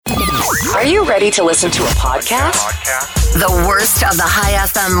Are you ready to listen to a podcast? The worst of the High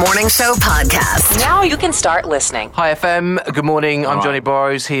FM Morning Show podcast. Now you can start listening. Hi FM, good morning. I'm Johnny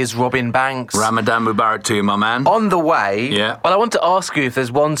Borrows. Here's Robin Banks. Ramadan Mubarak to you, my man. On the way, Yeah. Well, I want to ask you if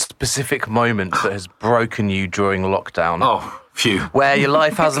there's one specific moment that has broken you during lockdown. Oh, phew. Where your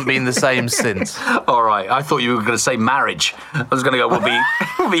life hasn't been the same since. All right, I thought you were going to say marriage. I was going to go, we'll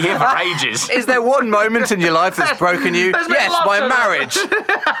be here for ages. Is there one moment in your life that's broken you? There's been Yes, lots my of them. marriage.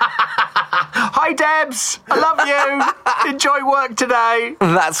 Hi, Debs. I love you. Enjoy work today.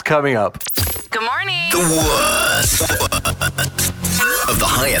 That's coming up. Good morning. The worst of the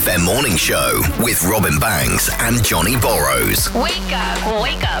High FM Morning Show with Robin Banks and Johnny Borrows. Wake up.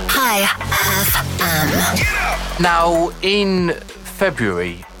 Wake up. High FM. Now, in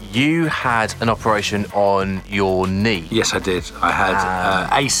February, you had an operation on your knee. Yes, I did. I had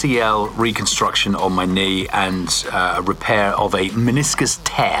ACL reconstruction on my knee and a repair of a meniscus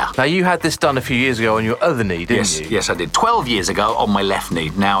tear. Now, you had this done a few years ago on your other knee, didn't you? Yes, I did. 12 years ago on my left knee.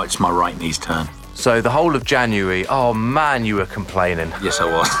 Now it's my right knee's turn. So the whole of January, oh man, you were complaining. Yes, I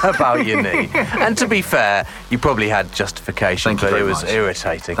was. About your knee. And to be fair, you probably had justification, Thank you but it very was much.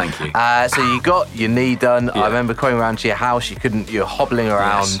 irritating. Thank you. So you got your knee done. Yeah. I remember coming around to your house. You're hobbling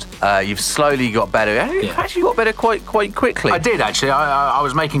around. You've slowly got better. You actually got better quite quickly. I did, actually. I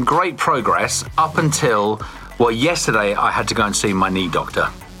was making great progress up until, well, yesterday I had to go and see my knee doctor.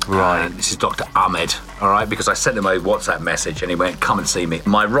 Right. This is Dr. Ahmed, all right, because I sent him a WhatsApp message and he went, come and see me.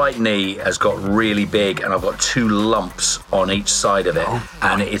 My right knee has got really big and I've got 2 lumps on each side of it.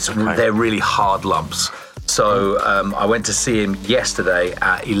 They're really hard lumps. So I went to see him yesterday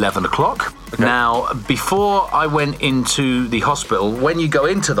at 11 o'clock. Okay. Now, before I went into the hospital, when you go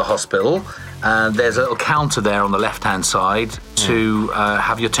into the hospital, there's a little counter there on the left-hand side to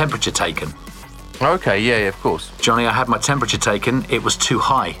have your temperature taken. Okay, yeah, of course. Johnny, I had my temperature taken. It was too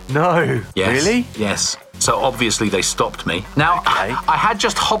high. No. Yes. Really? Yes. So obviously they stopped me. Now, Okay. I had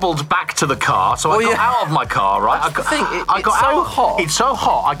just hobbled back to the car, so I got out of my car, right? It's so hot. It's so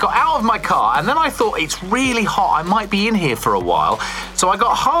hot. I got out of my car, and then I thought, it's really hot. I might be in here for a while. So I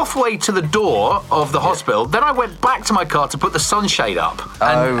got halfway to the door of the hospital. Then I went back to my car to put the sunshade up.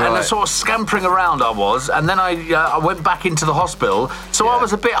 And I sort of scampering around I was. And then I went back into the hospital. So I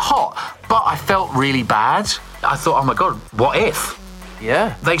was a bit hot, but I felt really bad. I thought, oh my God, what if?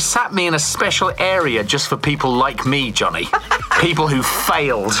 Yeah. They sat me in a special area just for people like me, Johnny. People who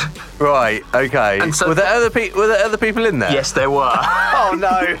failed. Right, okay. And so were there other people in there? Yes, there were. Oh,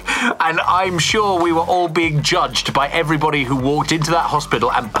 no. And I'm sure we were all being judged by everybody who walked into that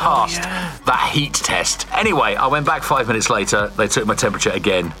hospital and passed that heat test. Anyway, I went back 5 minutes later. They took my temperature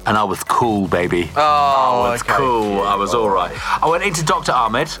again, and I was cool, baby. Oh, I was cool. I was all right. I went into Dr.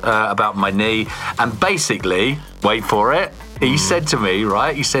 Ahmed about my knee, and basically, wait for it, he said to me,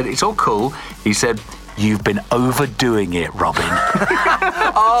 right, he said, it's all cool. He said, you've been overdoing it, Robin.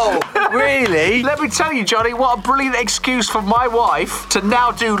 Oh, really? Let me tell you, Johnny, what a brilliant excuse for my wife to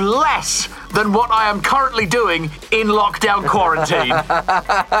now do less than what I am currently doing in lockdown quarantine.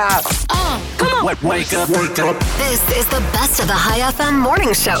 Come on. Wake up. This is the best of the High FM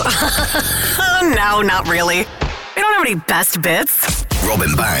Morning Show. No, not really. We don't have any best bits.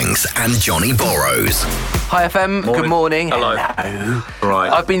 Robin Banks and Johnny Borrows. Hi FM, good morning. Hello. Right.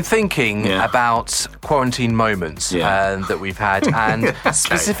 I've been thinking Yeah. about quarantine moments that we've had, and Okay.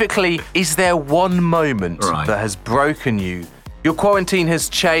 specifically, is there one moment Right. that has broken you? Your quarantine has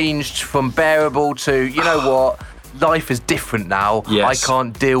changed from bearable to, you know what, life is different now. Yes. I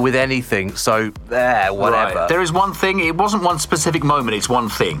can't deal with anything, so whatever. Right. There is one thing, it wasn't one specific moment, it's one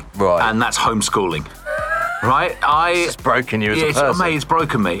thing. Right. And that's homeschooling. Right? It's broken you as a person. Mate, it's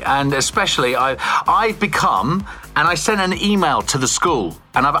broken me. And especially, I've become, and I sent an email to the school,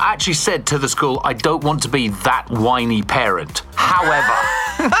 and I've actually said to the school, I don't want to be that whiny parent. However...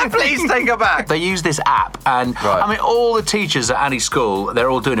 Please take her back. They use this app, and I mean, all the teachers at Annie's school, they're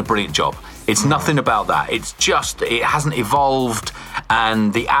all doing a brilliant job. It's nothing about that. It's just, it hasn't evolved,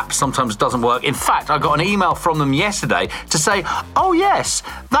 and the app sometimes doesn't work. In fact, I got an email from them yesterday to say, oh yes,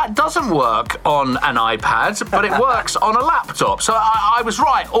 that doesn't work on an iPad, but it works on a laptop. So I was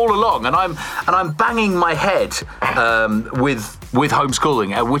right all along, and I'm banging my head with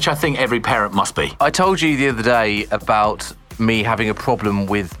homeschooling, which I think every parent must be. I told you the other day about me having a problem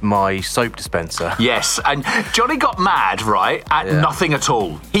with my soap dispenser. Yes, and Johnny got mad, right, at nothing at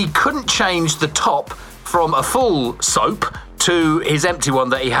all. He couldn't change the top from a full soap to his empty one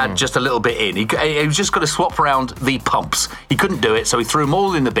that he had just a little bit in. He was just going to swap around the pumps. He couldn't do it, so he threw them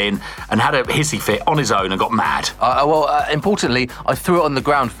all in the bin and had a hissy fit on his own and got mad. Importantly, I threw it on the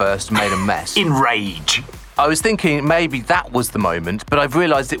ground first and made a mess. In rage. I was thinking maybe that was the moment, but I've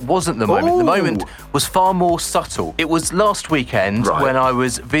realised it wasn't the moment. The moment was far more subtle. It was last weekend when I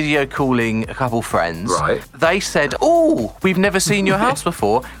was video calling a couple friends. Right. They said, "Oh, we've never seen your house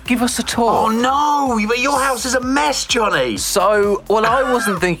before. Give us a tour." Oh no, your house is a mess, Johnny. So, well, I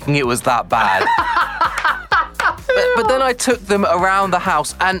wasn't thinking it was that bad. But then I took them around the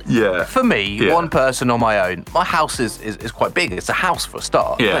house, and for me, one person on my own, my house is quite big. It's a house for a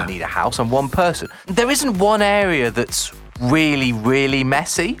start. I don't need a house. I'm one person. There isn't one area that's really, really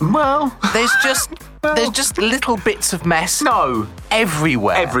messy. Well, there's just little bits of mess. No,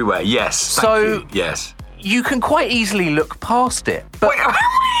 everywhere. Everywhere, yes. Thank you. Yes. You can quite easily look past it, but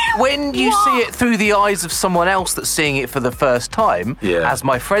when you see it through the eyes of someone else that's seeing it for the first time, as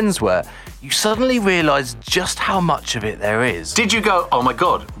my friends were, you suddenly realise just how much of it there is. Did you go, oh my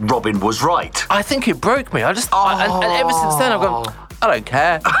God, Robin was right? I think it broke me. And ever since then I've gone, I don't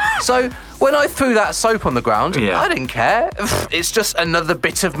care. So when I threw that soap on the ground, I didn't care. It's just another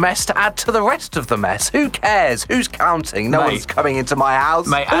bit of mess to add to the rest of the mess. Who cares? Who's counting? No one's coming into my house.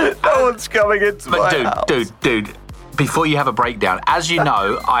 Mate, no one's coming into my house. Dude, before you have a breakdown, as you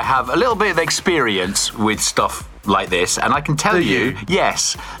know, I have a little bit of experience with stuff like this, and I can tell you,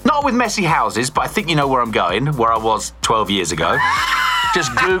 yes, not with messy houses, but I think you know where I'm going, where I was 12 years ago.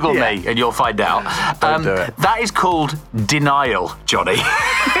 Just Google me and you'll find out. Don't do it. That is called denial, Johnny.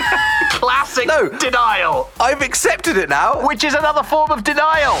 Classic denial. I've accepted it now. Which is another form of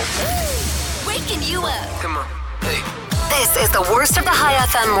denial. Waking you up. Come on. Hey. This is the worst of the High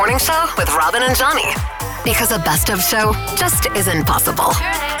FM morning show with Robin and Johnny. Because a best of show just isn't possible.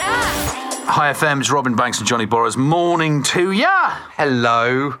 Hi FM's Robin Banks and Johnny Borrows. Morning to ya.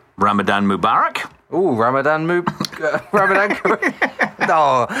 Hello. Ramadan Mubarak. Ooh, Ramadan Ramadan.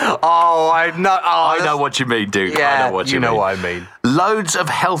 I know what you mean, dude. Yeah, I know what you mean. know what I mean. Loads of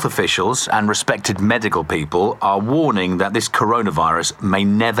health officials and respected medical people are warning that this coronavirus may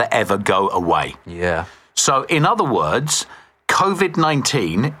never ever go away. Yeah. So, in other words,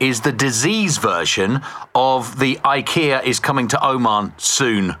 COVID-19 is the disease version of the IKEA is coming to Oman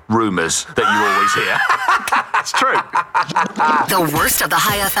soon rumours that you always hear. It's true. The worst of the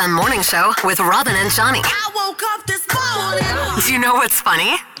High FM morning show with Robin and Johnny. I woke up this morning. Do you know what's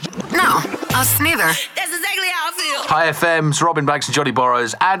funny? No, us neither. That's exactly how I feel. Hi FM's Robin Banks and Johnny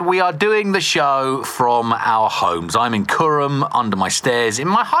Borrows, and we are doing the show from our homes. I'm in Curram, under my stairs, in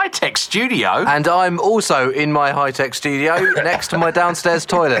my high-tech studio. And I'm also in my high-tech studio, next to my downstairs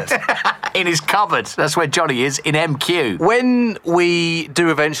toilet. In his cupboard. That's where Johnny is, in MQ. When we do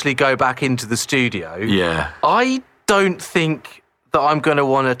eventually go back into the studio, I don't think that I'm going to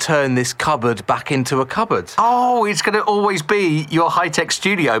want to turn this cupboard back into a cupboard. Oh, it's going to always be your high-tech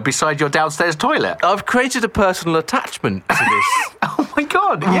studio beside your downstairs toilet. I've created a personal attachment to this. Oh my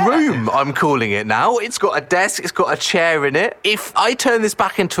God, room, I'm calling it now. It's got a desk, it's got a chair in it. If I turn this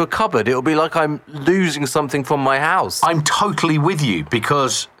back into a cupboard, it'll be like I'm losing something from my house. I'm totally with you,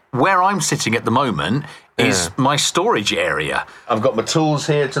 because where I'm sitting at the moment is my storage area. I've got my tools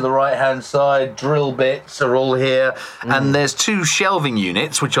here to the right-hand side, drill bits are all here, and there's two shelving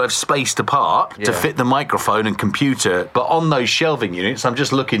units which I've spaced apart to fit the microphone and computer, but on those shelving units, I'm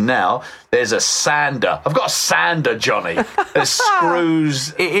just looking now, there's a sander. I've got a sander, Johnny. There's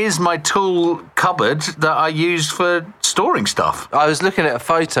screws. It is my tool cupboard that I use for storing stuff. I was looking at a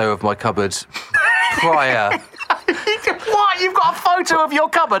photo of my cupboard prior. What? You've got a photo of your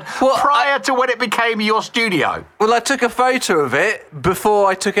cupboard prior to when it became your studio? Well, I took a photo of it before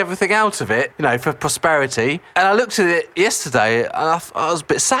I took everything out of it, for prosperity. And I looked at it yesterday and I was a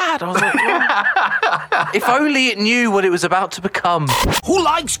bit sad. I was like, if only it knew what it was about to become. Who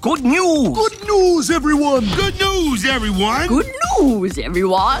likes good news? Good news, everyone. Good news, everyone. Good news,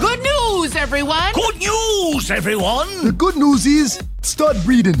 everyone. Good news, everyone. Good news, everyone. The good news is, start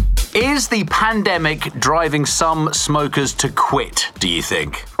breathing. Is the pandemic driving some smokers to quit, do you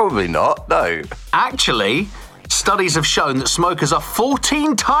think? Probably not, no. Actually, studies have shown that smokers are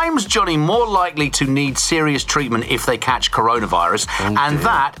 14 times, Johnny, more likely to need serious treatment if they catch coronavirus, and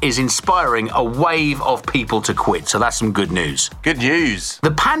that is inspiring a wave of people to quit, so that's some good news. Good news.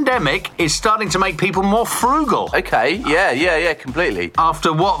 The pandemic is starting to make people more frugal. Okay, yeah, completely.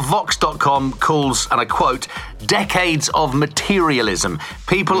 After what Vox.com calls, and I quote, decades of materialism.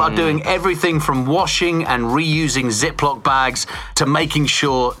 People are doing everything from washing and reusing Ziploc bags to making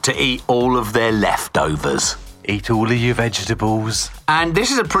sure to eat all of their leftovers. Eat all of your vegetables. And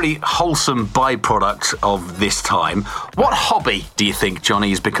this is a pretty wholesome byproduct of this time. What hobby do you think,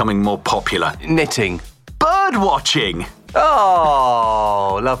 Johnny, is becoming more popular? Knitting. Bird bird watching.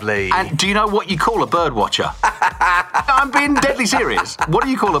 Oh, lovely. And do you know what you call a bird watcher? I'm being deadly serious. What do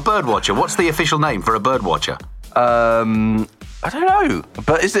you call a bird watcher? What's the official name for a bird watcher? I don't know.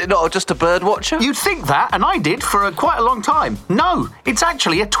 But is it not just a bird watcher? You'd think that, and I did for quite a long time. No, it's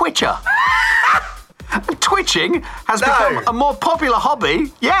actually a twitcher. Twitching has become a more popular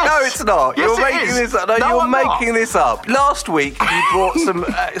hobby. Yes. No, it's not. Yes, You're making this up. No, you're making this up. Last week, you brought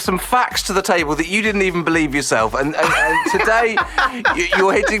some facts to the table that you didn't even believe yourself. And today,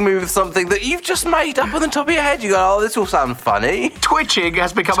 you're hitting me with something that you've just made up on the top of your head. You go, oh, this will sound funny. Twitching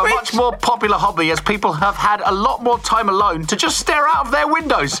has become a much more popular hobby as people have had a lot more time alone to just stare out of their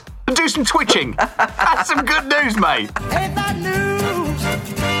windows and do some twitching. That's some good news, mate. Ain't that news?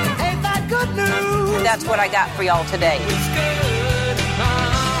 Ain't that good news? That's what I got for y'all today.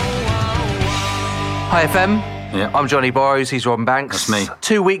 Hi, FM. Yeah. I'm Johnny Borrows. He's Robin Banks. That's me.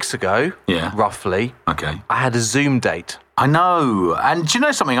 2 weeks ago, roughly, I had a Zoom date. I know. And do you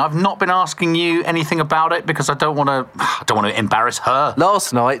know something? I've not been asking you anything about it because I don't want to embarrass her.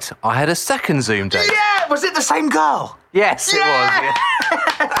 Last night, I had a second Zoom date. Yeah! Was it the same girl? Yes, it was. Yeah.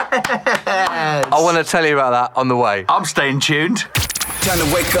 I want to tell you about that on the way. I'm staying tuned. Time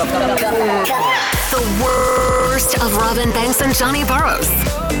to wake up. The worst of Robin Banks and Johnny Burrows.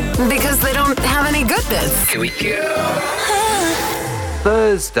 Because they don't have any good bits. Here we go.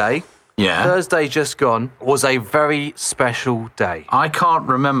 Thursday just gone, was a very special day. I can't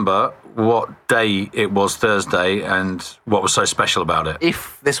remember what day it was Thursday and what was so special about it.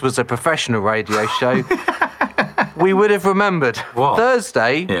 If this was a professional radio show, we would have remembered. What?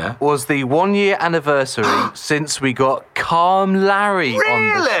 Thursday was the 1 year anniversary since we got Calm Larry on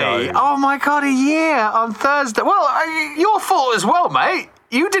the show. Really? Oh my God, a year on Thursday. Well, your fault as well, mate.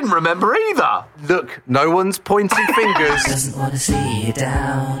 You didn't remember either. Look, no one's pointing fingers. Doesn't want to see you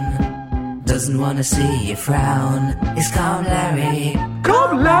down. Doesn't want to see you frown. It's Calm Larry.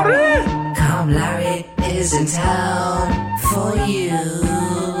 Calm Larry? Calm Larry is in town for you.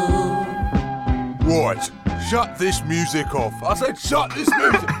 Right, shut this music off. I said shut this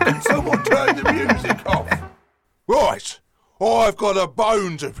music. Can someone turn the music off? Right, I've got a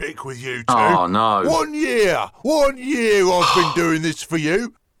bone to pick with you two. Oh, no. 1 year I've been doing this for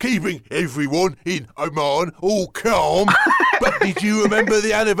you, keeping everyone in Oman all calm. But did you remember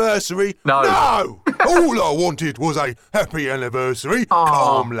the anniversary? No. No! All I wanted was a happy anniversary,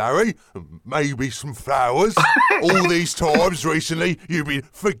 Calm Larry, maybe some flowers. All these times recently you've been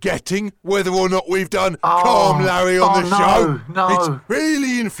forgetting whether or not we've done Calm Larry on the show. No. It's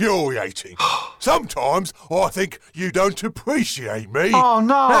really infuriating. Sometimes I think you don't appreciate me. Oh,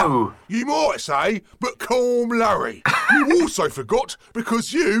 no. Now, you might say, but Calm Larry, you also forgot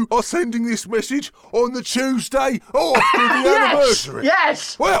because you are sending this message on the Tuesday after the anniversary.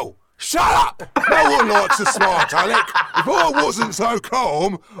 Yes. Well, shut up! No one likes a smart aleck. If I wasn't so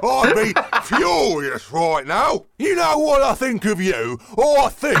calm, I'd be furious right now. You know what I think of you? I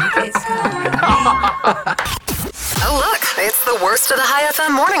think... Oh, look, it's the worst of the High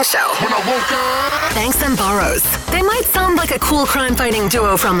FM morning show. Banks and Burrows. They might sound like a cool crime-fighting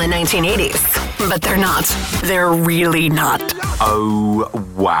duo from the 1980s, but they're not. They're really not. Oh,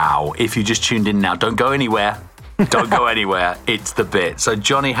 wow. If you just tuned in now, don't go anywhere. Don't go anywhere. It's the bit. So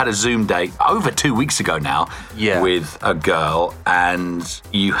Johnny had a Zoom date over 2 weeks ago now with a girl, and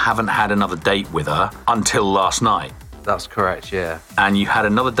you haven't had another date with her until last night. That's correct, yeah. And you had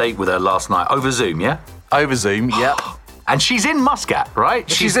another date with her last night over Zoom, yeah? Over Zoom, yep. And she's in Muscat, right?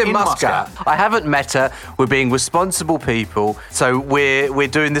 She's in Muscat. I haven't met her. We're being responsible people, so we're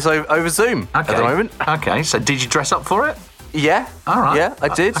doing this over Zoom at the moment. Okay, so did you dress up for it? Yeah. All right. Yeah, I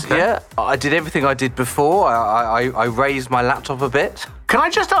did. Okay. Yeah. I did everything I did before. I raised my laptop a bit. Can I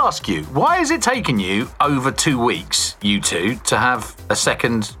just ask you, why has it taken you over 2 weeks, you two, to have a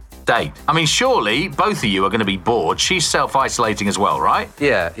second date? I mean, surely both of you are going to be bored. She's self-isolating as well, right?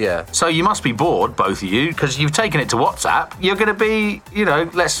 Yeah. So you must be bored, both of you, because you've taken it to WhatsApp. You're going to be,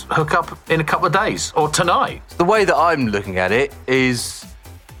 let's hook up in a couple of days or tonight. The way that I'm looking at it is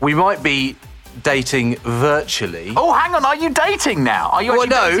we might be dating virtually. Oh, hang on, are you dating now? Are you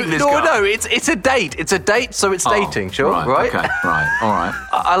dating this girl? No, it's a date. It's a date, so it's dating, sure, right? Okay, right, all right.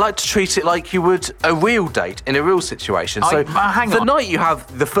 I like to treat it like you would a real date in a real situation. So hang on. The night you have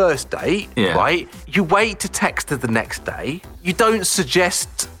the first date, right, you wait to text her the next day. You don't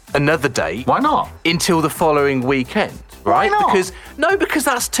suggest another date. Why not? Until the following weekend. right? Why not? Because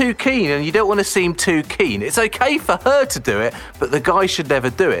that's too keen and you don't want to seem too keen. It's okay for her to do it, but the guy should never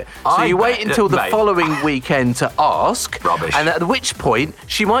do it. So you wait until the following weekend to ask. Rubbish. And at which point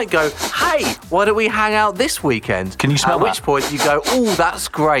she might go, hey, why don't we hang out this weekend? Can you smell that? At which point you go, oh, that's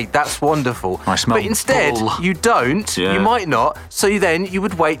great, that's wonderful. I smell But instead, bull. you don't, you might not, so then you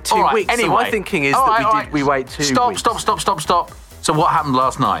would wait 2 weeks. Anyway. So my thinking is we wait 2 weeks. Stop. So what happened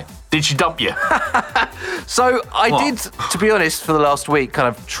last night? Did she dump you? So I did, to be honest, for the last week, kind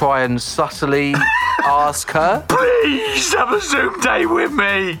of try and subtly ask her. Please have a Zoom day with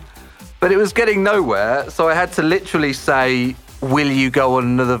me. But it was getting nowhere, so I had to literally say, will you go on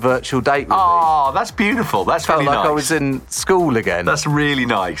another virtual date with me? Oh, that's beautiful. That's Felt really like nice. I was in school again. That's really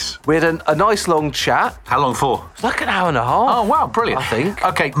nice. We had a nice long chat. How long for? It's like an hour and a half. Oh, wow, brilliant. I think.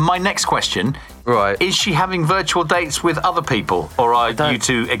 Okay, my next question. Right. Is she having virtual dates with other people, or are you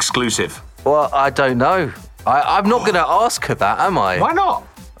two exclusive? Well, I don't know. I'm not going to ask her that, am I? Why not?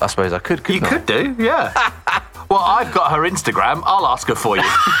 I suppose I could, couldn't You could do, yeah. Well, I've got her Instagram. I'll ask her for you.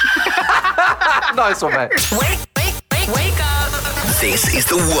 Nice one, mate. Wake up. This is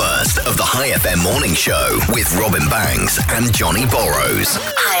the worst of the High FM morning show with Robin Banks and Johnny Borrows.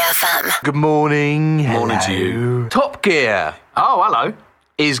 High FM. Good morning. Morning to you. Top Gear Oh, hello.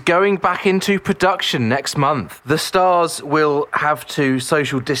 is going back into production next month. The stars will have to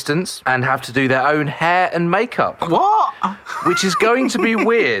social distance and have to do their own hair and makeup. What? Which is going to be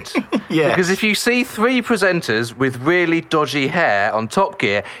weird. Yeah. Because if you see 3 presenters with really dodgy hair on Top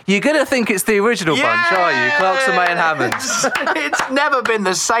Gear, you're going to think it's the original bunch, are you? Clarkson, May and Hammonds. It's never been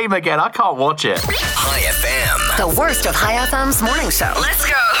the same again. I can't watch it. High FM. The worst of High FM's morning show. Let's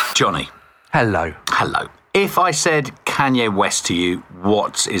go. Johnny. Hello. Hello. If I said Kanye West to you,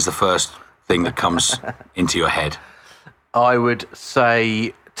 what is the first thing that comes into your head? I would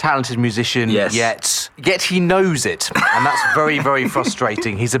say talented musician, Yes. yet he knows it. And that's very, very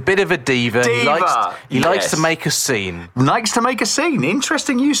frustrating. He's a bit of a diva. He likes to make a scene. Likes to make a scene.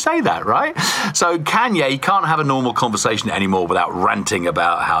 Interesting you say that, right? So Kanye can't have a normal conversation anymore without ranting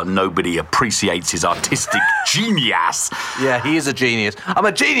about how nobody appreciates his artistic genius. Yeah, he is a genius. I'm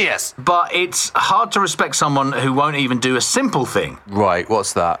a genius! But it's hard to respect someone who won't even do a simple thing. Right,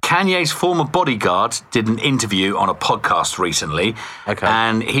 what's that? Kanye's former bodyguard did an interview on a podcast recently. Okay.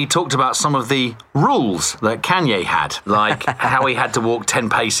 And he talked about some of the rules that Kanye had, like how he had to walk 10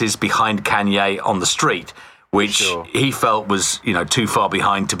 paces behind Kanye on the street, which he felt was, too far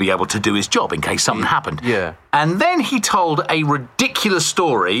behind to be able to do his job in case something happened. Yeah. And then he told a ridiculous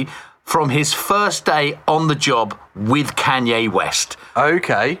story from his first day on the job with Kanye West.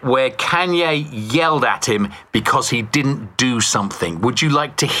 Okay. Where Kanye yelled at him because he didn't do something. Would you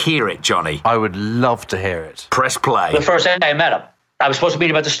like to hear it, Johnny? I would love to hear it. Press play. The first day I met him, I was supposed to meet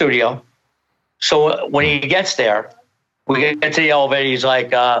him at the studio. So when he gets there, we get to the elevator. He's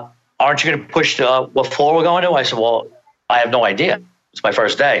like, aren't you going to push what floor we're going to? I said, well, I have no idea. It's my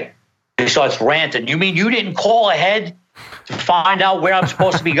first day. He starts ranting. You mean you didn't call ahead to find out where I'm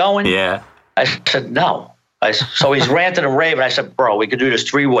supposed to be going? Yeah. I said, no. So he's ranting and raving. I said, bro, we could do this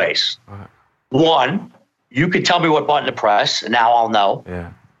 3 ways. 1, you could tell me what button to press, and now I'll know.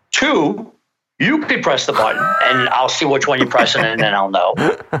 Yeah. 2, you could press the button, and I'll see which one you're pressing, and then I'll know.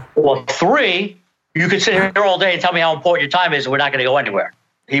 Or 3, you could sit here all day and tell me how important your time is, and we're not going to go anywhere.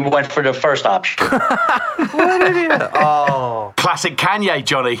 He went for the first option. What an idiot. Oh. Classic Kanye,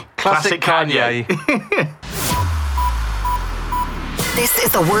 Johnny. Classic Kanye. This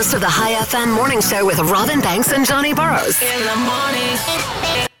is the worst of the High FM morning show with Robin Banks and Johnny Burrows. In the morning.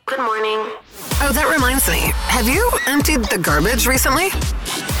 Good morning. Oh, that reminds me. Have you emptied the garbage recently?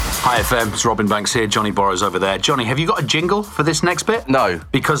 Hi FM, it's Robin Banks here, Johnny Borrows over there. Johnny, have you got a jingle for this next bit? No.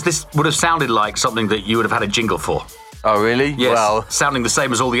 Because this would have sounded like something that you would have had a jingle for. Oh, really? Yes, Well, sounding the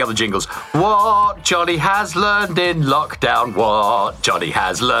same as all the other jingles. What Johnny has learned in lockdown, what Johnny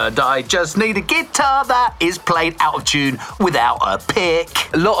has learned. I just need a guitar that is played out of tune without a pick.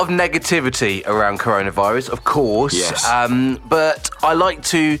 a lot of negativity around coronavirus, of course. Yes. But I like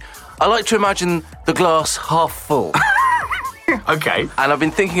to imagine the glass half full. Okay. And I've been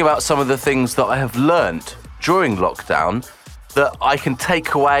thinking about some of the things that I have learnt during lockdown that I can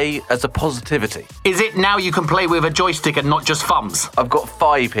take away as a positivity. Is it now you can play with a joystick and not just thumbs? I've got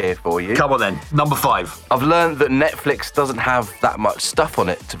 5 here for you. Come on then, number 5. I've learned that Netflix doesn't have that much stuff on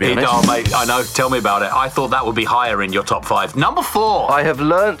it, to be honest. Oh, mate, I know. Tell me about it. I thought that would be higher in your top 5. Number 4. I have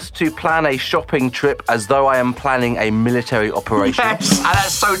learnt to plan a shopping trip as though I am planning a military operation. Yes, and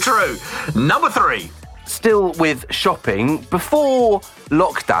that's so true. Number 3. Still with shopping, before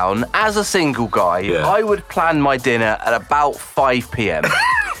lockdown, as a single guy, I would plan my dinner at about 5 p.m.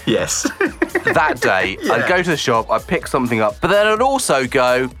 Yes. That day, I'd go to the shop, I'd pick something up, but then I'd also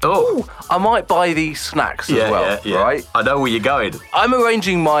go, I might buy these snacks as well, right? I know where you're going. I'm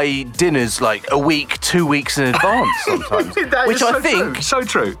arranging my dinners like a week, 2 weeks in advance sometimes. Which I think so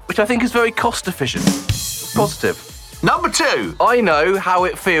true. Which I think is very cost efficient. Positive. Number 2. I know how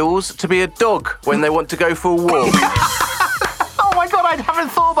it feels to be a dog when they want to go for a walk. Oh my God, I haven't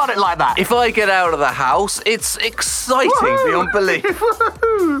thought about it like that. If I get out of the house, it's exciting beyond belief.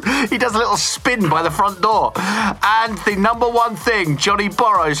 He does a little spin by the front door. And the number one thing Johnny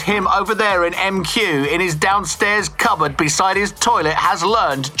Borrows, him over there in MQ, in his downstairs cupboard beside his toilet, has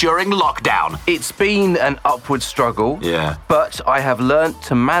learned during lockdown. It's been an upward struggle. Yeah. But I have learnt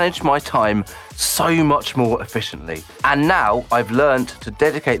to manage my time so much more efficiently. And now I've learnt to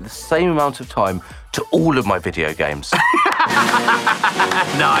dedicate the same amount of time to all of my video games.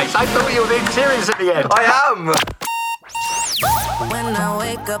 Nice. I thought you were being serious at the end. I am. When I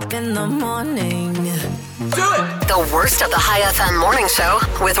wake up in the morning. Do it! The worst of the High FM morning show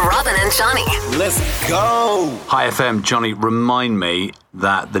with Robin and Johnny. Let's go! Hi FM, Johnny, remind me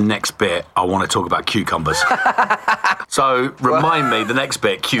that the next bit I want to talk about cucumbers. So remind me the next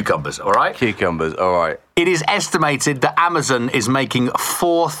bit, cucumbers, all right? Cucumbers, all right. It is estimated that Amazon is making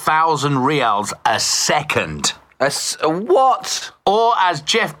 4,000 reals a second. What? Or as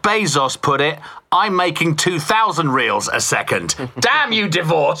Jeff Bezos put it, I'm making 2,000 reals a second. Damn you,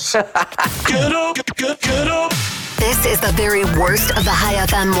 divorce! Get up, get up. This is the very worst of the High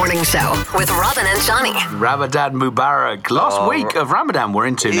FM morning show with Robin and Johnny. Ramadan Mubarak. Last week of Ramadan we're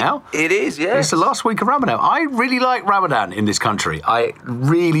into now. It is, yes. It's the last week of Ramadan. I really like Ramadan in this country. I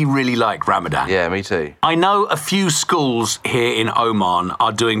really, really like Ramadan. Yeah, me too. I know a few schools here in Oman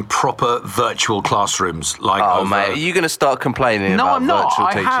are doing proper virtual classrooms. Like mate, are you going to start complaining about virtual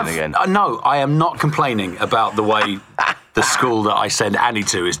teaching again? No, I am not complaining about the way the school that I send Annie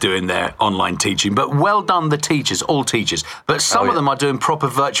to is doing their online teaching. But well done, the teachers, all teachers. But some of them are doing proper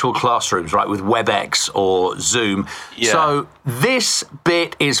virtual classrooms, right, with WebEx or Zoom. Yeah. So this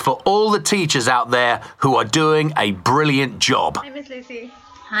bit is for all the teachers out there who are doing a brilliant job. Hi, Miss Lucy.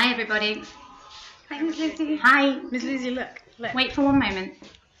 Hi, everybody. Hi, Miss Lucy. Hi. Miss Lucy, look. Wait for one moment.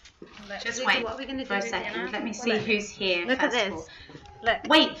 Look, just wait what are we gonna do for a second. Let me see who's here. Look at this. Look.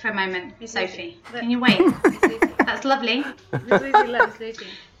 Wait for a moment, Sophie. Can you wait? That's lovely. Miss Lucy, look, Miss Lucy.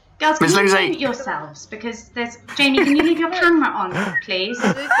 Girls, can you mute yourselves? Because there's... Jamie, can you leave your camera on, please?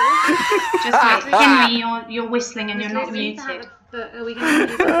 Just wait. Henry, you're whistling and you're not muted. But are we going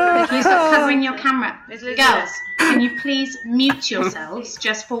to Can you stop covering your camera? Girls, can you please mute yourselves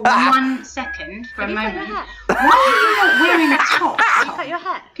just for 1 second for a moment? Why are you not wearing a top? Cut your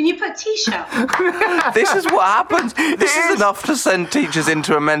hair. Can you put a t-shirt? This is what happens. This is enough to send teachers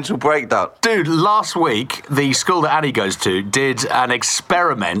into a mental breakdown. Dude, last week, the school that Annie goes to did an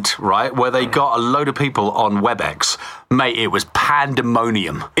experiment, right, where they got a load of people on WebEx. Mate, it was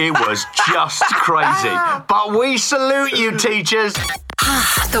pandemonium. It was just crazy. But we salute you, teachers.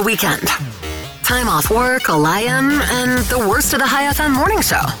 The weekend. Time off work, a lie-in, and the worst of the High FM morning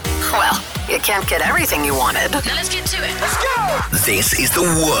show. Well, you can't get everything you wanted. Now let's get to it. Let's go! This is the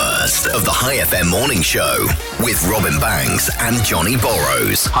worst of the High FM morning show with Robin Banks and Johnny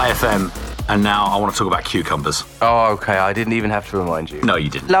Borrows. Hi FM. And now I want to talk about cucumbers. Oh, okay. I didn't even have to remind you. No, you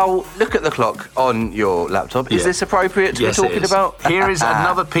didn't. Now, look at the clock on your laptop. Is this appropriate to be talking about? Here is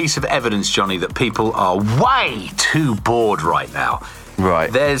another piece of evidence, Johnny, that people are way too bored right now.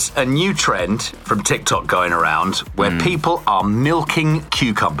 Right. There's a new trend from TikTok going around where people are milking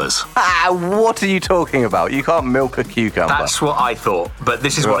cucumbers. What are you talking about? You can't milk a cucumber. That's what I thought, but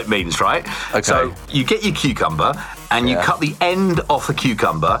this is what it means, right? Okay. So you get your cucumber and you cut the end off the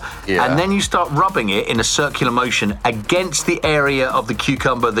cucumber and then you start rubbing it in a circular motion against the area of the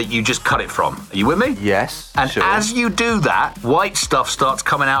cucumber that you just cut it from. Are you with me? Yes, And sure. as you do that, white stuff starts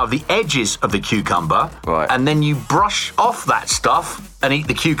coming out of the edges of the cucumber. Right. And then you brush off that stuff and eat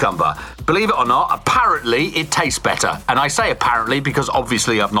the cucumber. Believe it or not, apparently it tastes better. And I say apparently because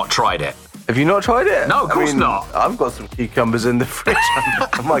obviously I've not tried it. Have you not tried it? No, of course not. I've got some cucumbers in the fridge.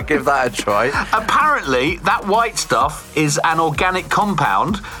 I might give that a try. Apparently, that white stuff is an organic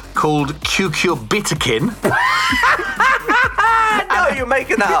compound called cucurbitakin. No, you're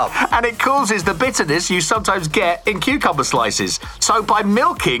making that up. And it causes the bitterness you sometimes get in cucumber slices. So by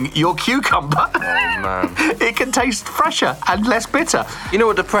milking your cucumber, it can taste fresher and less bitter. You know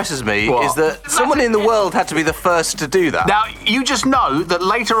what depresses me is that someone in the world had to be the first to do that. Now, you just know that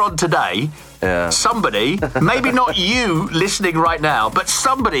later on today, somebody, maybe not you listening right now, but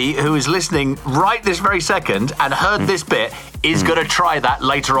somebody who is listening right this very second and heard this bit is going to try that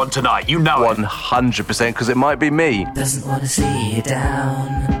later on tonight. You know 100%, because it might be me. Doesn't want to see you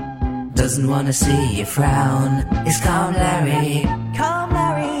down. Doesn't want to see you frown. It's Calm Larry. Calm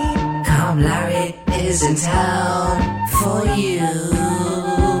Larry. Calm Larry is in town for you.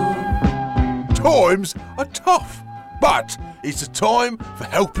 Times are tough, but it's a time for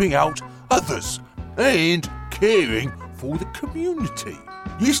helping out others and caring for the community.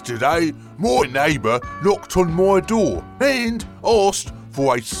 Yesterday, my neighbour knocked on my door and asked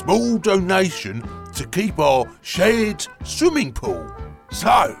for a small donation to keep our shared swimming pool.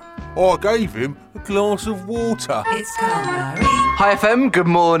 So, I gave him a glass of water. It's Calm Larry. Hi FM, good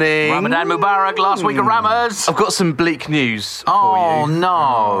morning. Ramadan Mubarak, last week of Ramas. I've got some bleak news for Oh, you.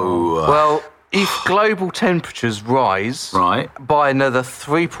 no. Well, if global temperatures rise by another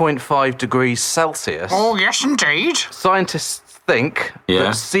 3.5 degrees Celsius... Oh, yes, indeed. Scientists think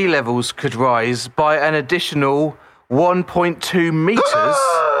that sea levels could rise by an additional 1.2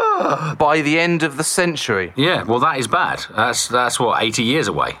 metres by the end of the century. Yeah, well, that is bad. That's what, 80 years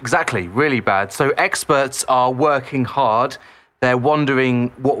away? Exactly, really bad. So experts are working hard. They're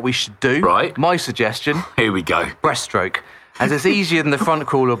wondering what we should do. Right. My suggestion... Here we go. Breaststroke. As it's easier than the front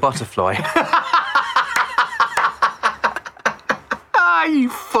crawl or butterfly. Ah, you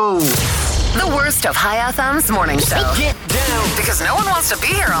fool. The worst of High FM's morning show. Get down. Because no one wants to be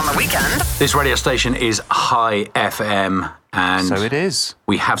here on the weekend. This radio station is High FM, and so it is.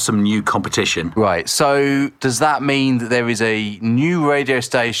 We have some new competition. Right, so does that mean that there is a new radio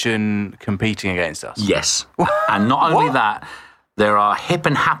station competing against us? Yes. And not only that, there are hip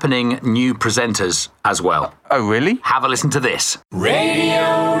and happening new presenters as well. Oh, really? Have a listen to this. Radio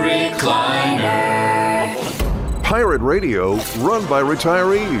Recliner. Pirate radio run by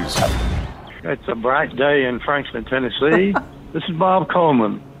retirees. It's a bright day in Franklin, Tennessee. This is Bob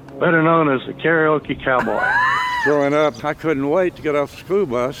Coleman, better known as the Karaoke Cowboy. Growing up, I couldn't wait to get off the school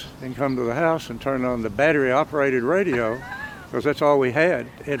bus and come to the house and turn on the battery-operated radio, because that's all we had.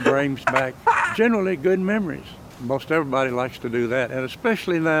 It brings back generally good memories. Most everybody likes to do that, and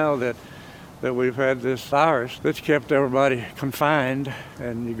especially now that we've had this virus that's kept everybody confined,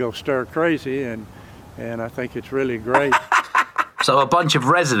 and you go stir crazy, and I think it's really great. So a bunch of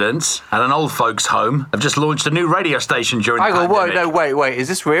residents at an old folks' home have just launched a new radio station during the pandemic. Wait, is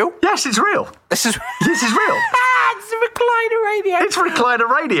this real? Yes, it's real. This is real. It's a recliner radio. It's recliner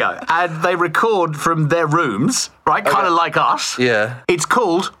radio. And they record from their rooms, right? Kind of like us. Yeah. It's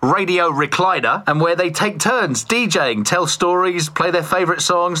called Radio Recliner, and where they take turns DJing, tell stories, play their favourite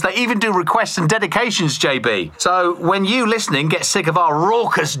songs. They even do requests and dedications, JB. So when you listening get sick of our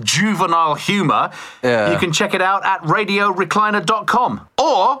raucous juvenile humour, you can check it out at radiorecliner.com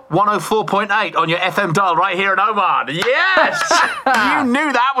or 104.8 on your FM dial right here in Oman. Yes! You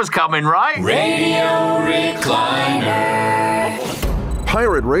knew that was coming, right? Radio Recliner.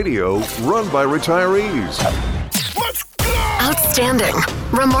 Pirate radio run by retirees. Outstanding,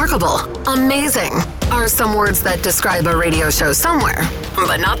 remarkable, amazing are some words that describe a radio show somewhere,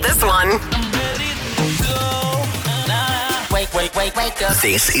 but not this one. Wake up.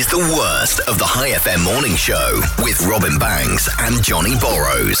 This is the worst of the High FM morning show with Robin Banks and Johnny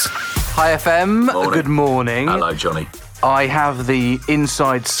Borrows. Hi FM, good morning. Hello, Johnny. I have the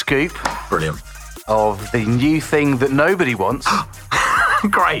inside scoop. Brilliant. Of the new thing that nobody wants.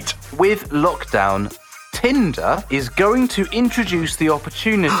 Great. With lockdown, Tinder is going to introduce the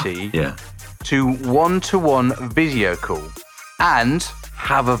opportunity to one-to-one video call and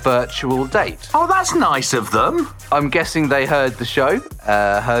have a virtual date. Oh, that's nice of them. I'm guessing they heard the show,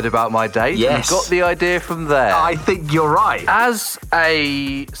 heard about my date, and got the idea from there. I think you're right. As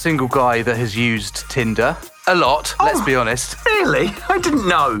a single guy that has used Tinder a lot, let's be honest. Really? I didn't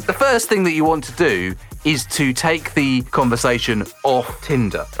know. The first thing that you want to do is to take the conversation off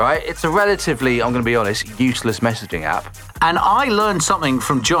Tinder, right? It's a relatively, I'm going to be honest, useless messaging app. And I learned something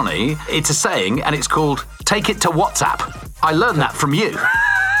from Johnny. It's a saying, and it's called take it to WhatsApp. I learned that from you.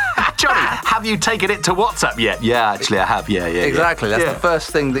 Johnny, have you taken it to WhatsApp yet? Yeah, actually, I have. Yeah. Exactly. That's the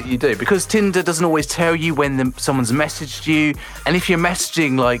first thing that you do. Because Tinder doesn't always tell you when someone's messaged you. And if you're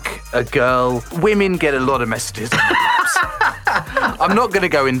messaging, like, a girl, women get a lot of messages. I'm not going to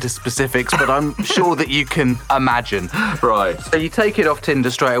go into specifics, but I'm sure that you can imagine. Right. So you take it off Tinder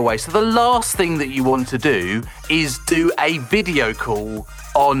straight away. So the last thing that you want to do is do a video call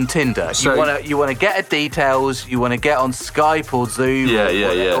on Tinder. So you want to get her details, you want to get on Skype or Zoom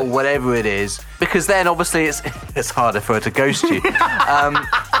or whatever it is, because then obviously it's harder for her to ghost you.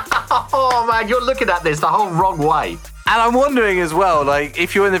 Oh man, you're looking at this the whole wrong way. And I'm wondering as well, like,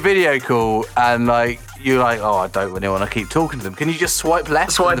 if you're in the video call and, like, you're like, oh, I don't really want to keep talking to them. Can you just swipe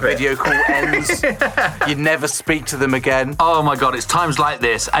left when the video call ends? You never speak to them again. Oh, my God, it's times like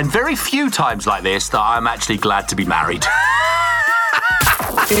this, and very few times like this, that I'm actually glad to be married.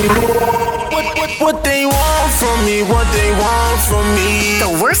 What they want from me, what they want from me.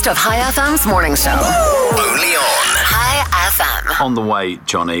 The worst of High FM's morning show. Only on High FM. On the way,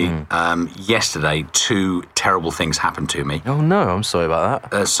 Johnny, yesterday, 2 terrible things happened to me. Oh, no, I'm sorry about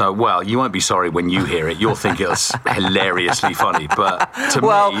that. Well, you won't be sorry when you hear it. You'll think it's hilariously funny, but to me...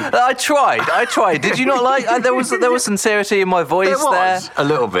 I tried. Did you not like... there was sincerity in my voice there. A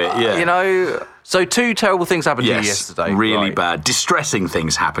little bit, yeah. You know... So 2 terrible things happened to you yesterday. Really bad. Distressing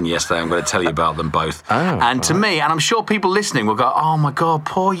things happened yesterday. I'm going to tell you about them both. To me, and I'm sure people listening will go, oh my God,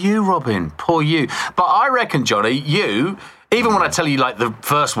 poor you, Robin, poor you. But I reckon, Johnny, you... Even when I tell you, like, the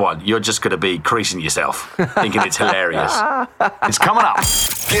first one, you're just going to be creasing yourself, thinking it's hilarious. It's coming up.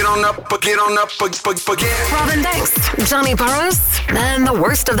 Get on up, forget. Robin Banks, Johnny Burrows, and the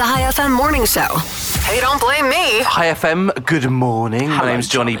worst of the High FM morning show. Hey, don't blame me. Hi FM, good morning. Hello, My name's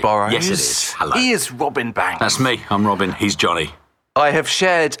Johnny Burrows. Yes, it is. Hello. He is Robin Banks. That's me. I'm Robin. He's Johnny. I have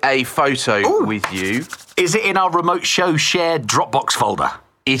shared a photo with you. Is it in our remote show shared Dropbox folder?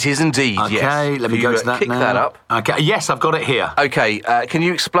 It is indeed, yes. Okay, let me go to that kick now. that up. Okay, yes, I've got it here. Okay, can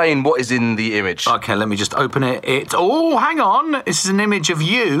you explain what is in the image? Okay, let me just open it. Oh, hang on. This is an image of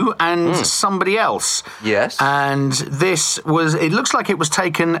you and somebody else. Yes. And it looks like it was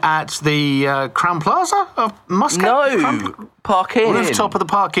taken at the Crown Plaza of Muscat? No, Park Inn. Rooftop of the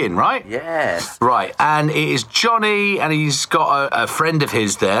Park Inn, right? Yes. Right, and it is Johnny, and he's got a friend of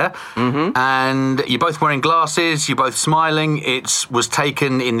his there. Mm-hmm. And you're both wearing glasses, you're both smiling. It was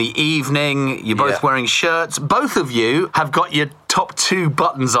taken in the evening. You're both wearing shirts. Both of you have got your top 2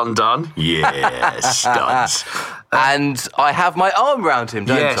 buttons undone. Yes, studs. And I have my arm around him,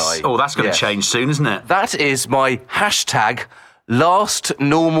 don't I? Oh, that's going to change soon, isn't it? That is my hashtag last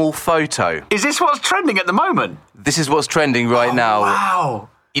normal photo. Is this what's trending at the moment? This is what's trending right now. Wow.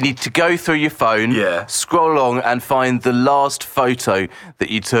 You need to go through your phone, scroll along and find the last photo that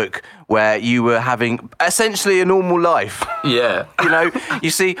you took where you were having essentially a normal life. Yeah. You know, you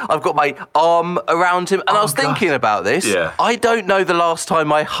see, I've got my arm around him, and I was thinking about this. Yeah. I don't know the last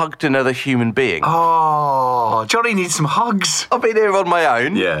time I hugged another human being. Oh, Johnny needs some hugs. I've been here on my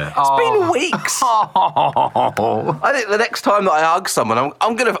own. Yeah. It's been weeks. I think the next time that I hug someone,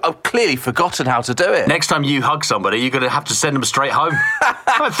 I've clearly forgotten how to do it. Next time you hug somebody, you're going to have to send them straight home.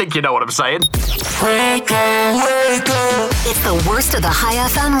 I think you know what I'm saying. Wake up. It's the worst of the High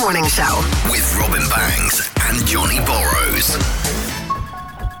FM morning show. With Robin Banks and Johnny Burrows.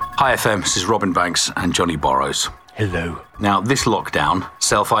 Hi FM, this is Robin Banks and Johnny Burrows. Hello. Now, this lockdown,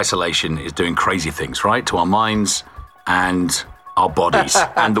 self-isolation is doing crazy things, right? To our minds and our bodies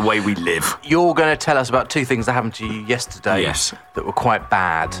and the way we live. You're going to tell us about 2 things that happened to you yesterday that were quite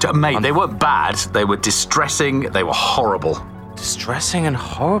bad. Mate, they weren't bad. They were distressing. They were horrible. Distressing and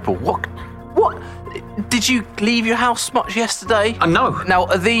horrible? What? Did you leave your house much yesterday? No. Now,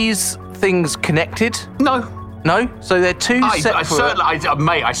 are these things connected? No. No? So they're 2 separate...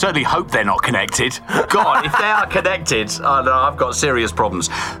 I certainly hope they're not connected. God, if they are connected, I've got serious problems.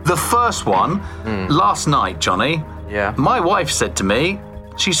 The first one, last night, Johnny, my wife said to me,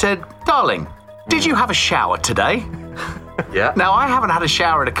 she said, darling, did you have a shower today? Yeah. Now, I haven't had a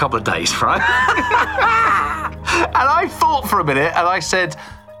shower in a couple of days, right? And I thought for a minute, and I said,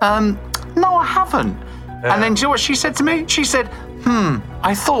 no, I haven't. And then do you know what she said to me? She said,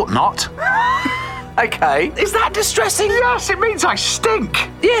 I thought not. Okay. Is that distressing? Yes, it means I stink.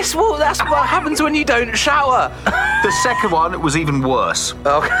 Yes, well, that's what happens when you don't shower. The second one was even worse.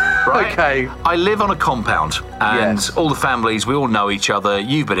 Right? Okay. I live on a compound, and all the families, we all know each other.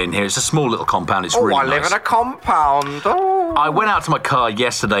 You've been in here. It's a small little compound. It's really nice. I live in a compound. Oh. I went out to my car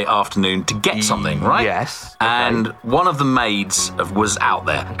yesterday afternoon to get something, right? Yes. And one of the maids was out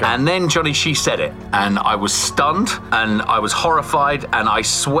there. Okay. And then, Johnny, she said it. And I was stunned, and I was horrified, and I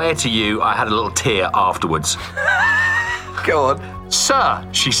swear to you, I had a little tear afterwards. Go on. Sir,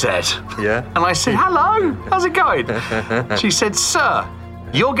 she said. Yeah. And I said, hello, how's it going? She said, sir,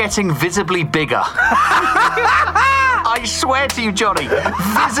 you're getting visibly bigger. I swear to you, Johnny,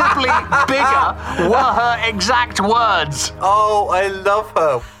 visibly bigger were her exact words. Oh, I love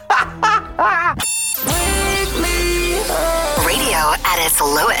her. Radio at It's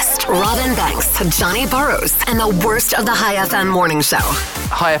Lowest, Robin Banks, Johnny Burrows, and the worst of the High FM morning show.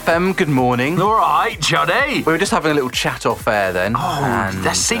 Hi FM, good morning. All right, Johnny. We were just having a little chat off air then.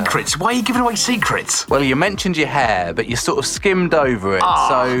 They're secrets. Why are you giving away secrets? Well, you mentioned your hair, but you sort of skimmed over it.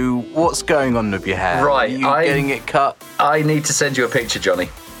 So what's going on with your hair? Right. Are you getting it cut? I need to send you a picture, Johnny.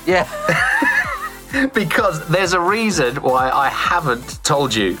 Yeah. Because there's a reason why I haven't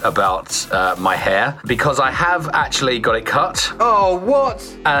told you about my hair. Because I have actually got it cut. Oh, what?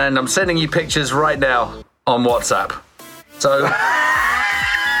 And I'm sending you pictures right now on WhatsApp. So...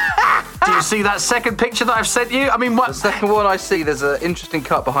 Do you see that second picture that I've sent you? I mean, what? The second one I see, there's an interesting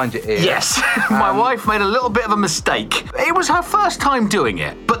cut behind your ear. Yes. My wife made a little bit of a mistake. It was her first time doing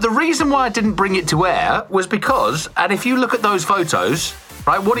it. But the reason why I didn't bring it to air was because, and if you look at those photos,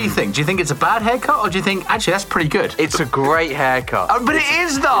 right, what do you think? Do you think it's a bad haircut or do you think, actually, that's pretty good? It's a great haircut. But it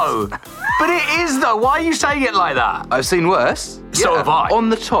is, though. Why are you saying it like that? I've seen worse. So have I. On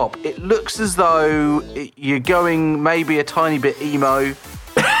the top, it looks as though you're going maybe a tiny bit emo.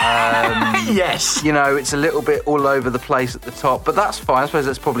 Yes. You know, it's a little bit all over the place at the top, but that's fine. I suppose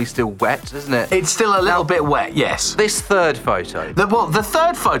that's probably still wet, isn't it? It's still a little bit wet, yes. This third photo. The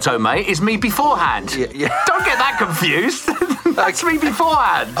third photo, mate, is me beforehand. Yeah. Don't get that confused. That's me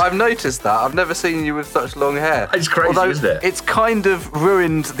beforehand. I've noticed that. I've never seen you with such long hair. It's crazy, isn't it? It's kind of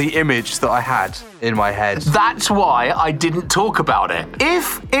ruined the image that I had in my head. That's why I didn't talk about it.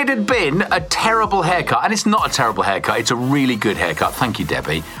 If it had been a terrible haircut, and it's not a terrible haircut, it's a really good haircut. Thank you,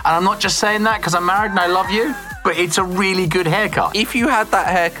 Debbie. And I'm not just saying that because I'm married and I love you, but it's a really good haircut. If you had that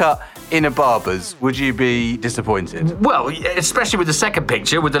haircut in a barber's, would you be disappointed? Well, especially with the second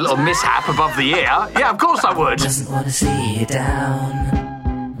picture with the little mishap above the ear. Yeah, of course I would. Doesn't want to see you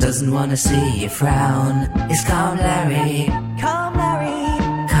down. Doesn't want to see you frown. It's Calm Larry. Calm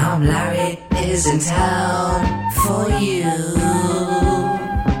Larry. Calm Larry is in town for you.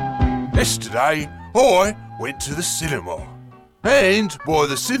 Yesterday, I went to the cinema. And by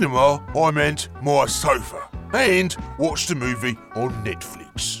the cinema, I meant my sofa. And watched a movie on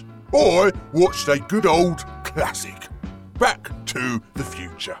Netflix. I watched a good old classic, Back to the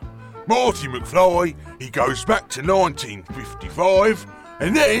Future. Marty McFly, he goes back to 1955,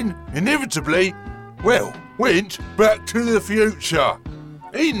 and then, inevitably, went back to the future.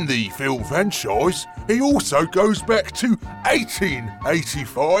 In the film franchise, he also goes back to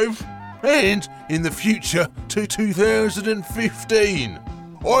 1885, and in the future to 2015.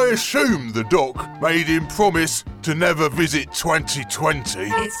 I assume the doc made him promise to never visit 2020.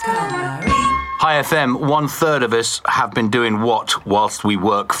 It's Calm Larry. Hi FM, 1/3 of us have been doing what whilst we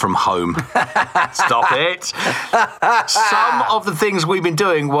work from home? Stop it. Some of the things we've been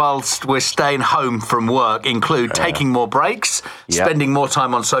doing whilst we're staying home from work include taking more breaks, spending more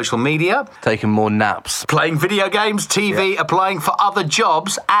time on social media, taking more naps, playing video games, TV, applying for other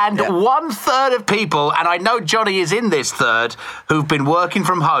jobs, and 1/3 of people, and I know Johnny is in this third, who've been working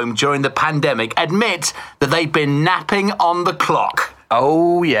from home during the pandemic, admit that they've been napping on the clock.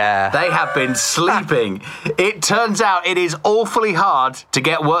 Oh, yeah. They have been sleeping. It turns out it is awfully hard to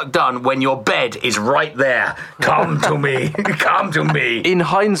get work done when your bed is right there. Come to me. Come to me. In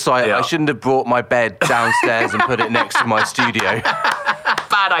hindsight, I shouldn't have brought my bed downstairs and put it next to my studio.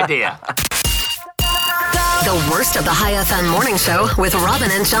 Bad idea. The worst of the High FM morning show with Robin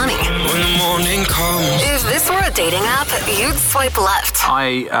and Johnny. When the morning comes. If this were a dating app, you'd swipe left.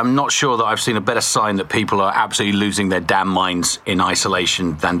 I am not sure that I've seen a better sign that people are absolutely losing their damn minds in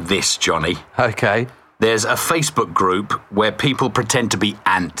isolation than this, Johnny. Okay. There's a Facebook group where people pretend to be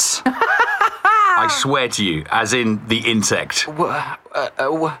ants. I swear to you, as in the insect.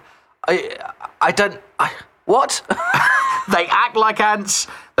 What? They act like ants.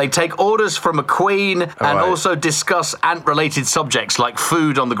 They take orders from a queen and also discuss ant-related subjects like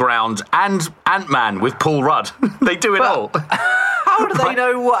food on the ground and Ant-Man with Paul Rudd. They do it all. How do they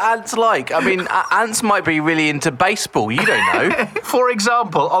know what ants like? I mean, ants might be really into baseball. You don't know. For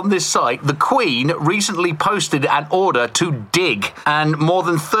example, on this site, the Queen recently posted an order to dig, and more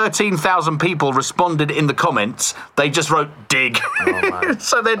than 13,000 people responded in the comments. They just wrote dig. Oh,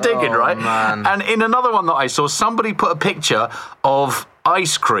 so they're digging, right? Man. And in another one that I saw, somebody put a picture of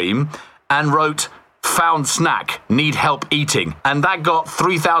ice cream and wrote, "Found snack, need help eating." And that got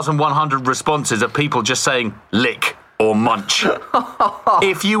 3,100 responses of people just saying, lick or munch.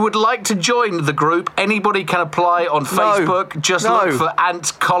 If you would like to join the group, anybody can apply on Facebook. Just look for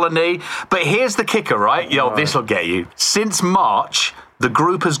Ant Colony. But here's the kicker, right? This'll get you. Since March, the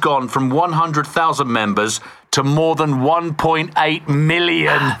group has gone from 100,000 members to more than 1.8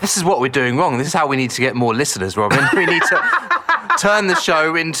 million. This is what we're doing wrong. This is how we need to get more listeners, Robin. We need to turn the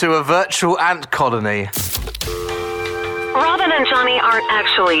show into a virtual ant colony. Robin and Johnny aren't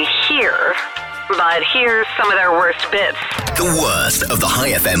actually here, but here's some of their worst bits. The worst of the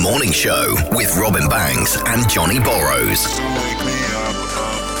High FM morning show with Robin Banks and Johnny Borrows.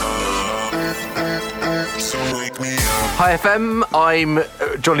 Hi FM, I'm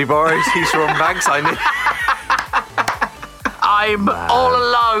Johnny Borrows, he's Robin Banks. I'm all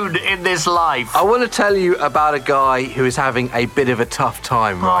alone in this life. I want to tell you about a guy who is having a bit of a tough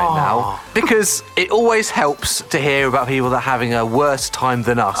time right now, because it always helps to hear about people that are having a worse time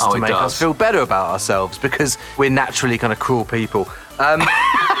than us to make us feel better about ourselves, because we're naturally kind of cruel people.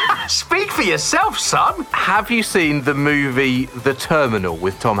 Speak for yourself, son. Have you seen the movie The Terminal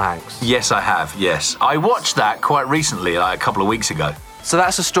with Tom Hanks? Yes, I have, yes. I watched that quite recently, like a couple of weeks ago. So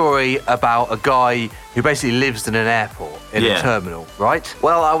that's a story about a guy who basically lives in an airport, in a terminal, right?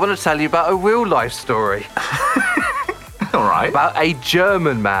 Well, I want to tell you about a real-life story. All right. About a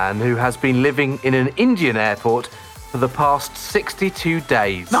German man who has been living in an Indian airport for the past 62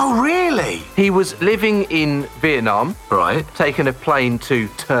 days. No, really? He was living in Vietnam. Right. Taken a plane to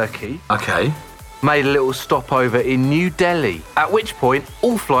Turkey. Okay. Made a little stopover in New Delhi, at which point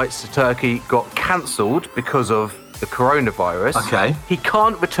all flights to Turkey got cancelled because of the coronavirus. Okay. He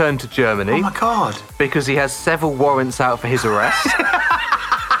can't return to Germany. Oh my God. Because he has several warrants out for his arrest.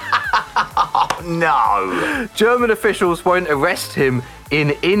 Oh, no. German officials won't arrest him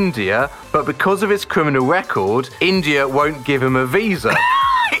in India, but because of his criminal record, India won't give him a visa.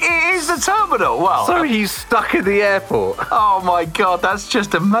 It is the terminal. Well, so he's stuck in the airport. Oh my God, that's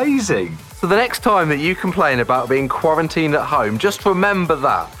just amazing. So the next time that you complain about being quarantined at home, just remember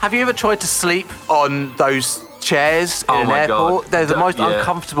that. Have you ever tried to sleep on those chairs in an airport? God. They're the most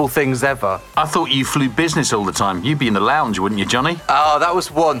uncomfortable things ever. I thought you flew business all the time. You'd be in the lounge, wouldn't you, Johnny? Oh, that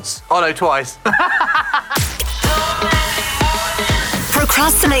was once. Oh, no, twice.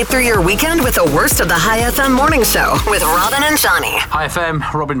 Procrastinate through your weekend with the worst of the High FM morning show with Robin and Johnny. Hi FM,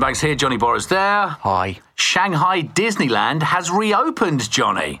 Robin Banks here, Johnny Borrows there. Hi. Shanghai Disneyland has reopened,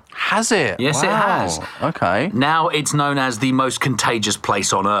 Johnny. Has it? Yes, It has. Okay. Now it's known as the most contagious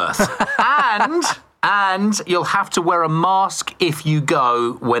place on Earth. And you'll have to wear a mask if you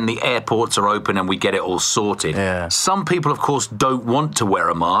go when the airports are open and we get it all sorted. Yeah. Some people, of course, don't want to wear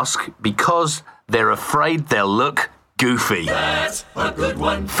a mask because they're afraid they'll look goofy. That's a good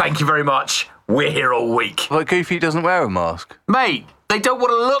one. Thank you very much. We're here all week. But Goofy doesn't wear a mask. Mate, they don't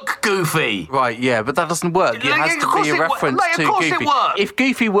want to look goofy. Right, yeah, but that doesn't work. It has to be a reference to Goofy. If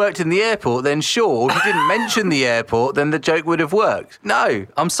Goofy worked in the airport, then sure. If he didn't mention the airport, then the joke would have worked. No,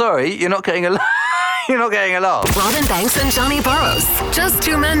 I'm sorry, you're not getting a laugh. You're not getting a laugh. Robin Banks and Johnny Borrows. Just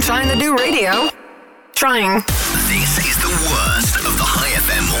two men trying to do radio. Trying. This is the worst of the High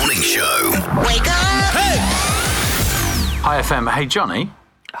FM morning show. Wake up! Hey! Hi FM. Hey, Johnny.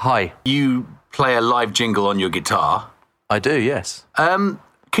 Hi. You play a live jingle on your guitar. I do, yes.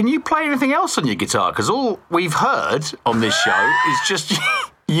 Can you play anything else on your guitar? Because all we've heard on this show is just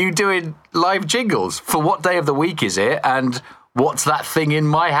you doing live jingles. For what day of the week is it? And what's that thing in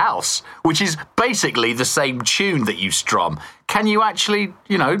my house? Which is basically the same tune that you strum. Can you actually,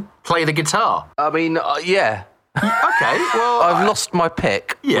 play the guitar? I mean, yeah. Okay, well... I've lost my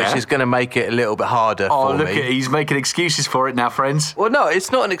pick, which is going to make it a little bit harder for me. Oh, look at he's making excuses for it now, friends. Well, no,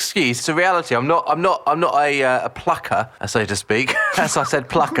 it's not an excuse. It's a reality. I'm not a plucker, so to speak. As I said,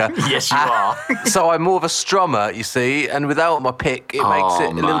 plucker. Yes, you are. So I'm more of a strummer, you see, and without my pick, it makes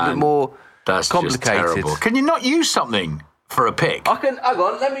it a little bit more complicated. Just terrible. Can you not use something for a pick? I can. Hang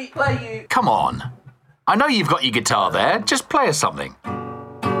on, let me play you. Come on. I know you've got your guitar there. Just play us something.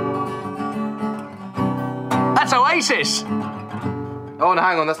 That's Oasis. Oh, no,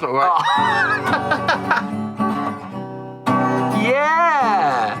 hang on, that's not right. Oh.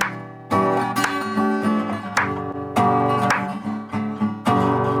 Yeah.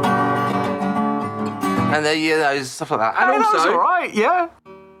 And then, stuff like that. And also, that was all right, yeah.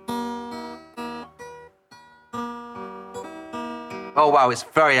 Oh, wow, it's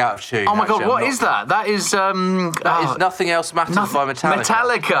very out of tune. Oh, my God, what is that? That is... That is Nothing Else Matters by Metallica.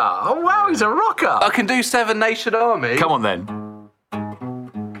 Metallica. Oh, wow, he's a rocker. I can do Seven Nation Army. Come on, then.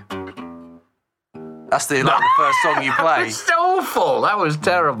 That's the first song you play. It's awful. That was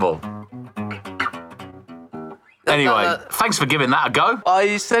terrible. Anyway, thanks for giving that a go.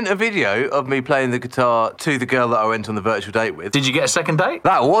 I sent a video of me playing the guitar to the girl that I went on the virtual date with. Did you get a second date?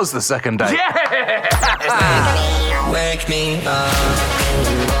 That was the second date. Yeah! Wake me up in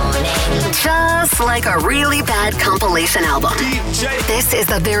the morning. just like a really bad compilation album. This is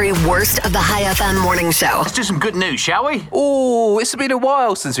the very worst of the High FM morning show. Let's do some good news, shall we? Oh, it's been a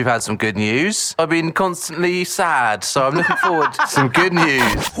while since we've had some good news. I've been constantly sad, so I'm looking forward to some good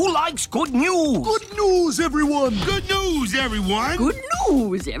news. Who likes good news? Good news, everyone. Good news, everyone. Good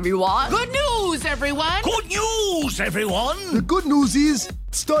news, everyone. Good news, everyone. Good news, everyone. The good news is,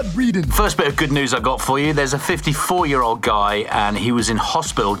 start breathing. First bit of good news I got for you. There's a 54-year-old guy, and he was in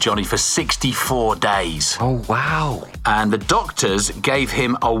hospital, Johnny, for 64 days. Oh, wow. And the doctors gave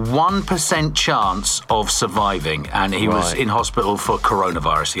him a 1% chance of surviving, and he was in hospital for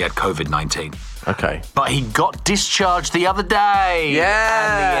coronavirus. He had COVID-19. Okay. But he got discharged the other day.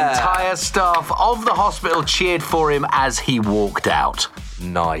 Yeah. And the entire staff of the hospital cheered for him as he walked out.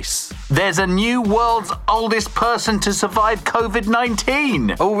 Nice. There's a new world's oldest person to survive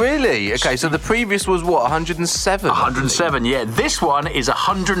COVID-19. Oh, really? Okay, so the previous was what, 107? 107, yeah. This one is a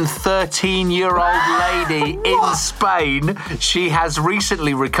 113-year-old lady in Spain. She has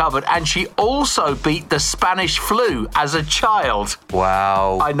recently recovered, and she also beat the Spanish flu as a child.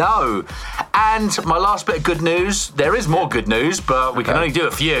 Wow. I know. And my last bit of good news, there is more good news, but we can only do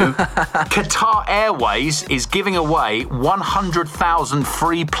a few. Qatar Airways is giving away 100,000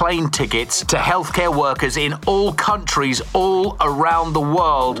 free plane tickets to healthcare workers in all countries all around the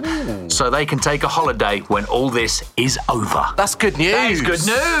world. Ooh. So they can take a holiday when all this is over. That's good news. That is good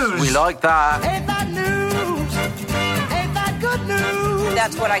news. We like that. Ain't that news? Ain't that good news?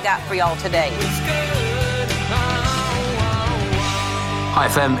 That's what I got for y'all today. Hi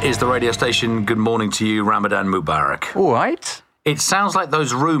FM is the radio station. Good morning to you, Ramadan Mubarak. All right. It sounds like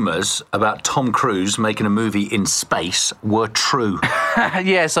those rumours about Tom Cruise making a movie in space were true.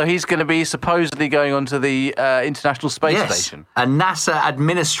 Yeah, so he's going to be supposedly going onto the International Space Station. A NASA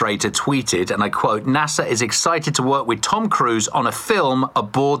administrator tweeted, and I quote, "NASA is excited to work with Tom Cruise on a film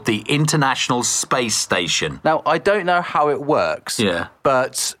aboard the International Space Station." Now, I don't know how it works,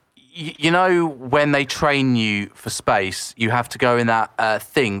 but you know when they train you for space, you have to go in that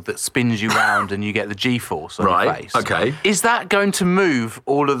thing that spins you round and you get the G-force on your face. Okay. Is that going to move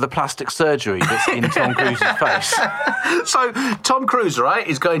all of the plastic surgery that's in Tom Cruise's face? So Tom Cruise, right,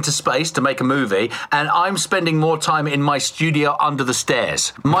 is going to space to make a movie, and I'm spending more time in my studio under the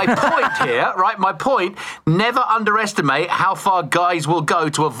stairs. My point here, right, my point, never underestimate how far guys will go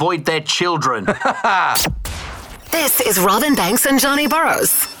to avoid their children. This is Robin Banks and Johnny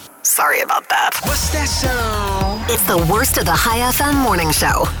Burrows. Sorry about that. What's that sound? It's the worst of the High FM morning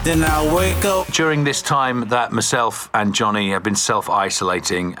show. Then I wake up. During this time that myself and Johnny have been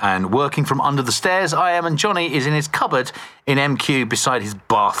self-isolating and working from under the stairs, I am, and Johnny is in his cupboard in MQ beside his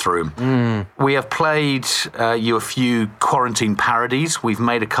bathroom. We have played you a few quarantine parodies. We've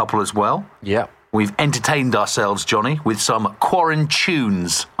made a couple as well. Yeah. We've entertained ourselves, Johnny, with some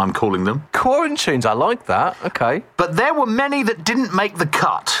quarantunes, I'm calling them. Quarantunes, I like that. Okay. But there were many that didn't make the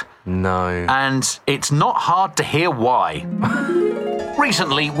cut. No. And it's not hard to hear why.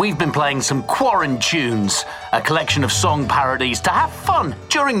 Recently, we've been playing some Quarantunes, a collection of song parodies to have fun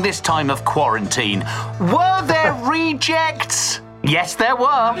during this time of quarantine. Were there rejects? Yes, there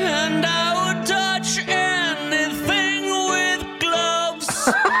were. And I would touch anything with gloves,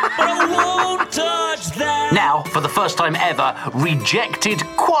 but I won't touch that. Now, for the first time ever, rejected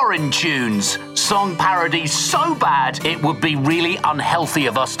Quarantunes. Song parodies so bad, it would be really unhealthy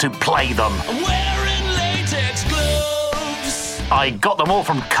of us to play them. I'm wearing latex gloves. I got them all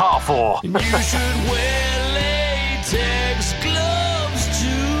from Carrefour. You should wear latex gloves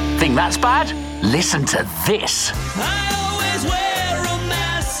too. Think that's bad? Listen to this. I always wear a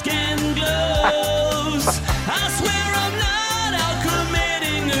mask and gloves. I swear I'm not out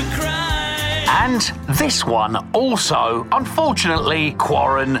committing a crime. And this one also, unfortunately,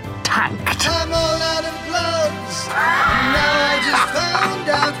 Quaran-tanked. I'm all out of gloves. And now I just found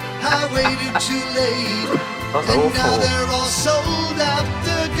out I waited too late. That's and awful. now they're all sold out,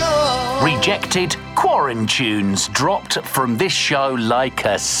 they're gone. Rejected Quarantunes dropped from this show like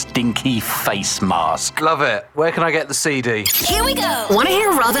a stinky face mask. Love it. Where can I get the CD? Here we go. Want to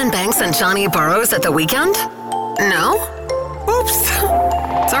hear Robin Banks and Johnny Burrows at the weekend? No? Oops.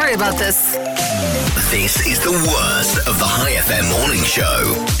 Sorry about this. This is the worst of the High FM morning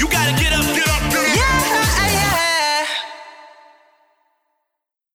show. You gotta get up